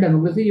parliament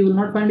democracy, you will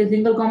not find a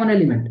single common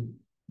element.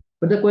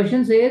 But the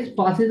question says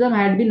fascism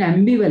had been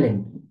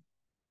ambivalent.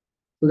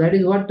 So that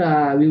is what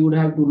we would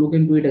have to look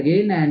into it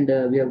again, and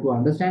we have to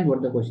understand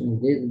what the question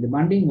is. They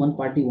demanding one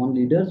party, one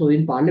leader. So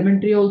in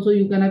parliamentary also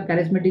you can have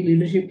charismatic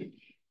leadership.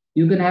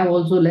 You can have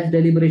also less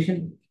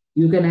deliberation.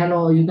 You can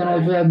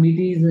also have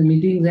meetings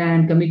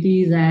and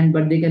committees, and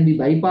but they can be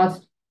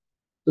bypassed.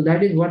 So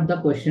that is what the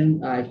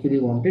question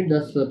actually wanted.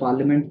 Thus,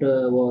 Parliament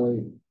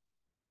was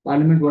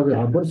a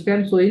rubber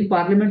stamp. So in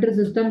parliamentary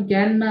system,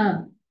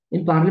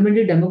 in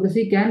parliamentary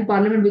democracy, can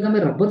Parliament become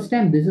a rubber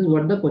stamp? This is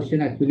what the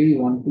question actually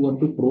want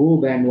to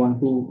probe and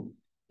want to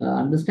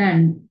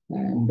understand.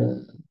 And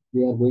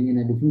we are going in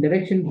a different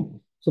direction.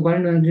 So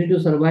Parliament democracy to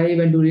survive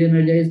and to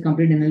re-energize,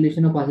 complete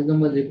annihilation of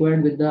fascism was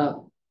required with the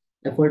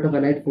effort of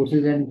allied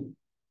forces, and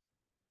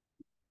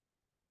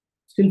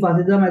still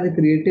fascism as a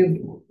creative,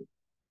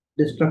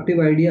 destructive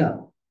idea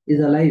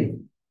is alive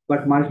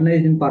but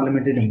marginalized in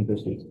parliamentary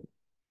democracies.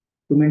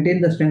 To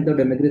maintain the strength of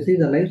democracies,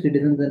 alive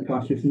citizens and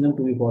constitution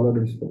to be followed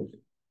and supported.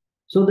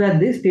 So that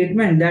this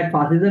statement that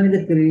fascism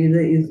is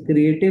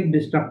creative,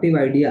 destructive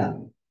idea,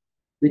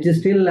 which is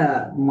still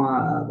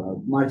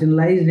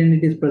marginalized and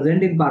it is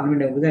present in parliament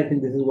democracy, I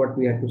think this is what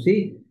we have to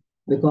see.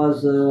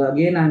 Because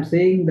again, I'm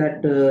saying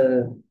that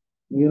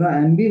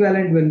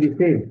ambivalent when we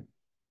say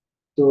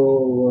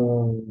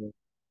so.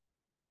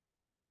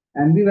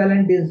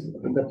 Ambivalent is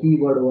the key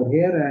word over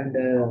here, and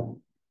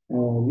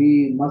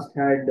we must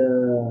had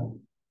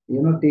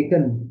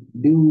taken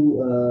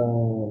due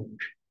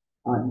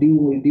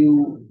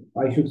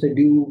I should say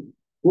due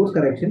course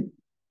correction,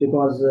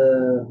 because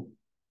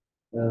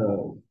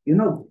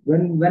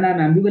when I'm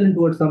ambivalent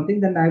towards something,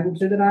 then I would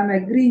say that I'm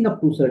agreeing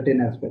up to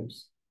certain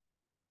aspects.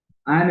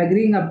 I'm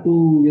agreeing up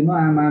to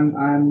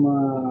I'm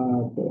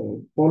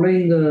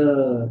following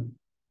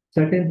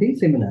certain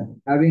things similar,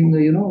 having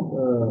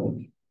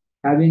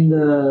having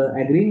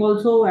agreeing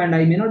also, and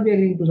I may not be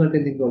agreeing to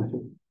certain things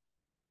also.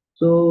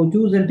 So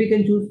choose and pick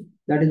and choose.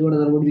 That is what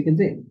other word we can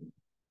say.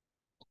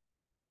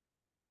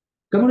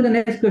 Coming to the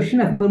next question,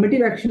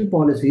 affirmative action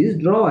policies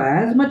draw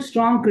as much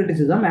strong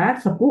criticism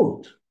as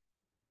support.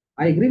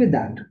 I agree with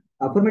that.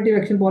 Affirmative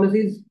action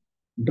policies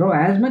draw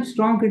as much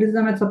strong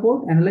criticism as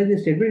support. Analyze the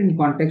statement in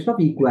context of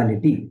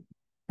equality.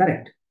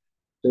 Correct.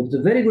 So it's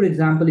a very good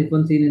example if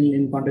one seen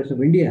in context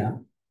of India,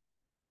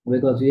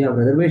 because we have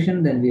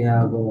reservation, then we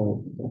have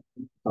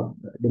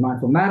demand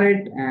for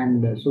merit,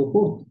 and so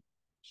forth.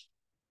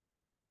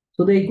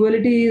 So the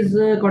equality is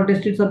a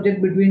contested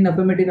subject between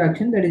affirmative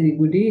action, that is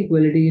equity,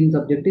 equality in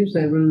subjective.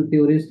 Several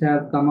theorists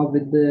have come up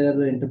with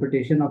their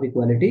interpretation of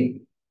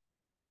equality,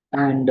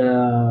 and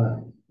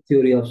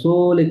theory of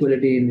soul,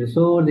 equality in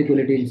resource,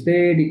 equality in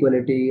state,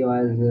 equality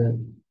as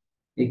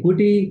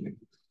equity,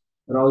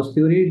 Rawls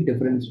theory,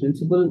 difference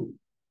principle.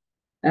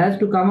 As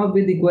to come up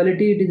with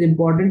equality, it is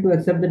important to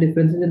accept the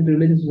differences in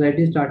privilege in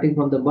society starting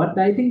from the birth.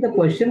 I think the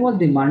question was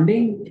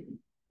demanding,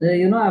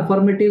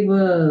 affirmative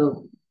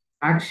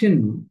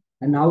action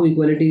and how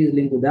equality is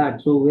linked to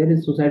that. So, where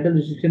is societal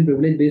restriction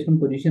privilege based on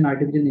position,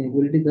 artificial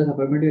inequality, thus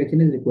affirmative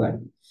action is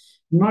required.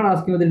 I'm not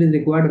asking whether it is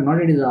required or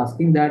not, it is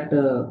asking that,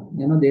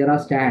 there are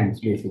stands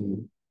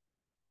basically.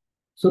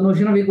 So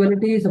notion of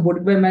equality is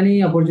supported by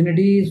many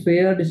opportunities,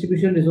 fair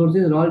distribution,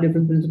 resources, all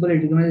different principles. It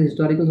recognizes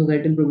historical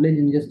societal privilege,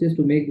 injustice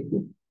to make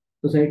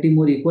society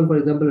more equal. For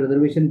example,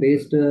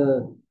 reservation-based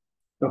Dr.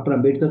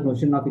 Ambedkar's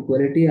notion of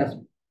equality as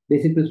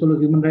basic principle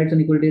of human rights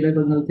and equality right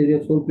on the theory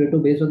of soul, Plato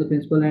based on the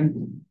principle,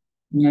 and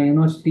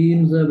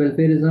schemes,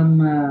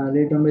 welfareism,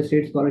 laid on by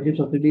state scholarship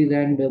subsidies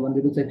and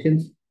vulnerable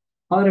sections.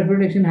 However,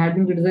 affirmative had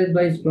been criticized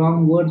by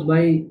strong words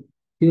by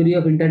theory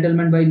of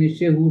entitlement by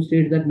Nietzsche, who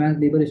states that man's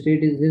labor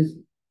estate is his,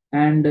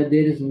 and there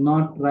is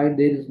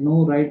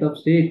no right of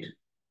state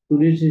to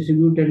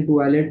redistribute and to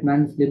violate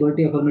man's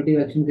liberty. Affirmative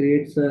action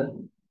creates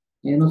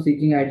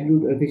seeking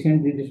attitude,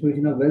 efficient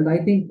redistribution of wealth. I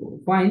think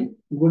fine,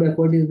 good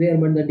effort is there,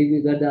 but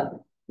the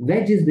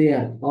wedge is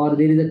there, or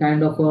there is a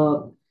kind of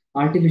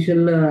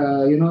artificial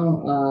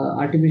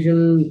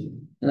artificial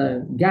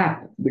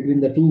gap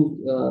between the two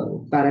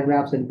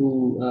paragraphs and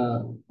two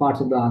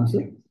parts of the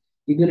answer.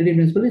 Equality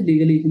principle is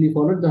legally equally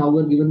followed.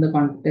 However, given the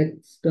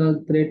context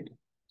threat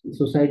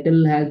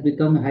societal has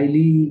become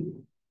highly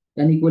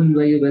unequal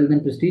by wealth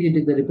and prestige, it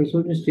is the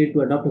responsibility of state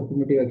to adopt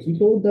affirmative action.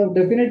 So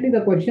definitely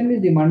the question is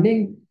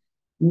demanding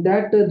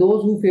that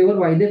those who favor,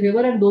 why they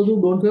favor, and those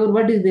who don't favor,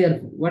 what is their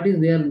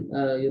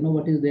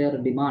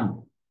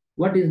demand,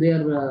 what is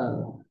their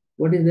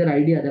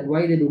idea, that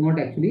why they do not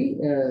actually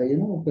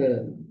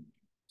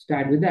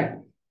stand with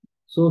that.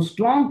 So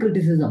strong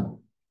criticism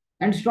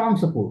and strong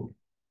support.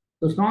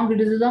 So strong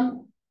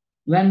criticism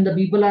when the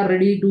people are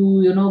ready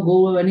to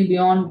go any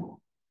beyond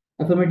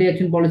affirmative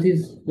action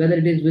policies, whether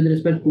it is with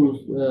respect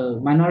to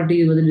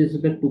minorities, whether it is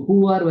with respect to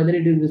poor, whether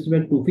it is with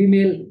respect to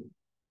female,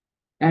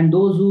 and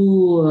those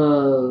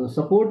who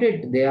support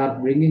it, they are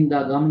bringing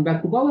the government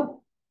back to power.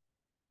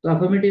 So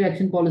affirmative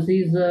action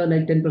policies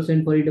like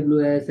 10% for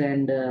EWS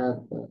and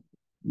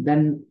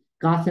then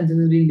caste census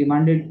is being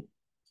demanded.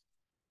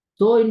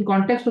 So in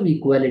context of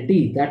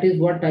equality, that is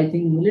what I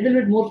think a little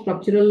bit more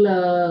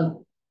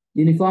structural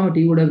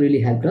uniformity would have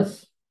really helped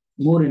us,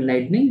 more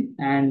enlightening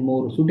and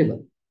more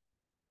suitable.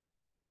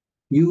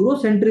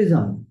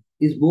 Eurocentrism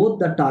is both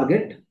the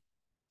target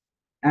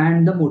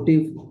and the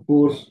motive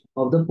force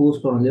of the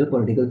post-colonial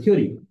political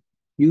theory.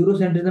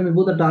 Eurocentrism is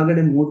both the target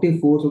and motive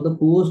force of the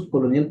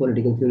post-colonial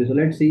political theory. So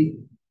let's see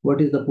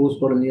what is the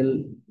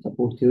post-colonial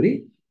support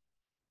theory.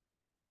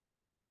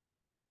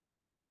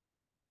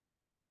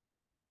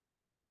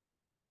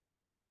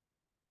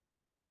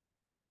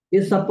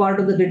 Is subpart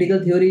of the critical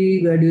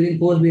theory during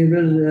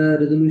post-behavioral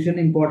resolution.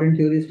 Important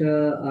theorists,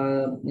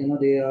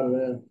 they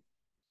are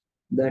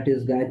that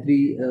is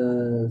Gayatri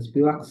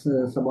Spivak's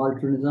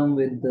subalternism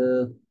with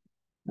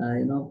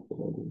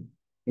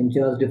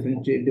Himchar's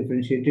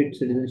differentiated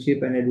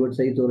citizenship and Edward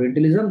Said's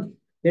Orientalism.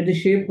 That is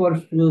shape for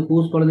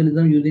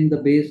post-colonialism using the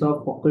base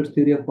of Foucault's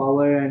theory of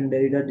power and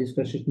Derrida's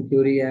discussion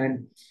theory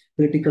and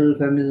critical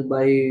feminism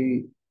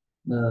by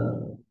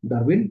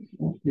Darwin.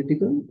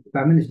 Critical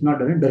feminist, not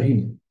Darwin,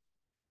 Durkheim.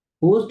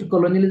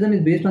 Post-colonialism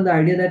is based on the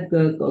idea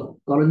that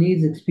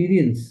colonies'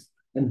 experience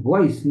and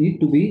voice need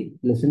to be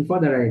listened for.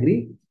 That I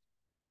agree.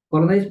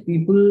 Colonized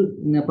people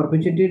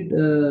perpetuated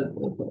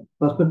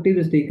perspective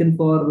is taken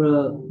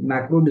for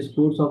macro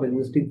discourse of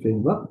existing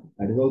framework.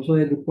 That is also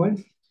a good point.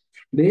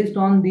 Based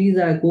on these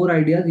core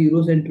ideas,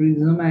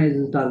 Eurocentrism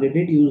is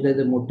targeted, used as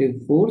a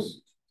motive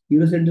force.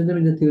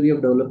 Eurocentrism is a theory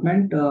of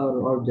development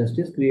or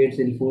justice, creates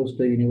enforced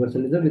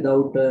universalism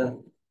without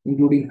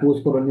including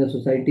post-colonial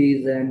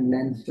societies and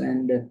lens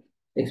and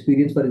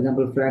experience. For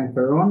example, Frank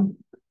Faron.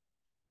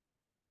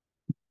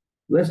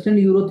 Western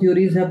Euro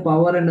theories have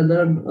power and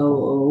other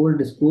over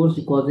discourse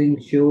causing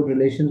shared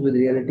relations with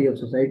reality of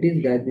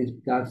societies. Gayatri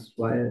Spivak's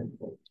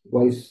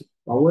voice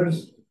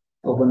powers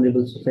of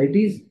vulnerable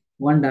societies.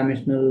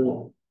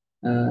 One-dimensional,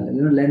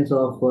 lens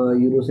of uh,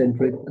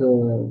 Eurocentric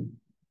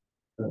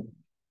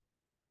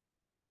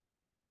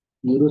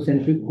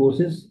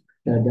courses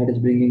that is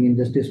bringing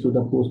injustice to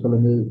the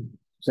post-colonial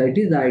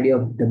societies. The idea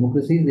of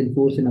democracy is in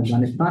force in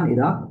Afghanistan,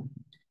 Iraq.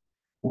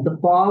 The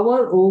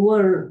power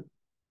over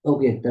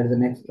Okay, that is the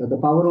next. The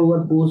power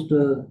over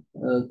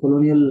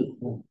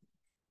post-colonial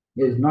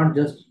is not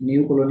just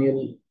new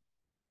colonial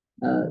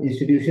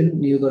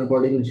new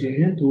political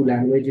institution through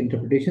language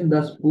interpretation.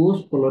 Thus,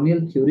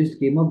 post-colonial theorists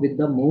came up with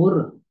the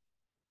more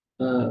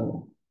uh,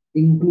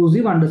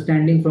 inclusive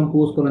understanding from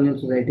post-colonial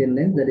society and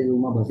lens. That is,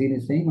 Uma Bhasin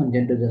is saying on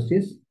gender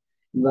justice,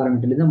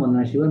 environmentalism,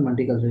 Vandana Shiva,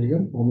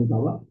 multiculturalism, Homi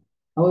Bhabha.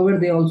 However,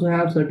 they also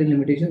have certain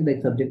limitations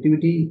like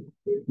subjectivity,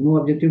 no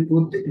objective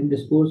truth in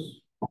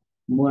discourse,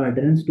 more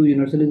adherence to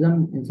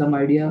universalism in some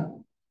idea.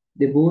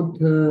 They both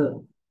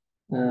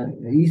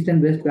East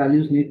and West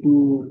values need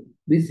to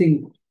be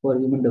synced for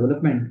human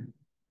development,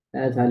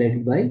 as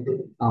highlighted by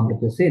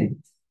Amartya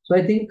Sen. So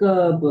I think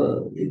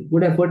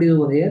good effort is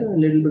over here. A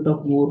little bit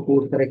of more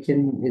course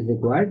correction is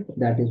required.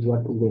 That is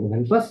what is going to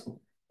help us.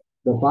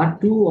 The part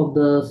two of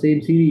the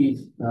same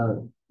series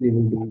we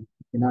will do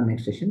in our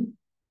next session.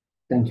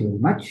 Thank you very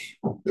much.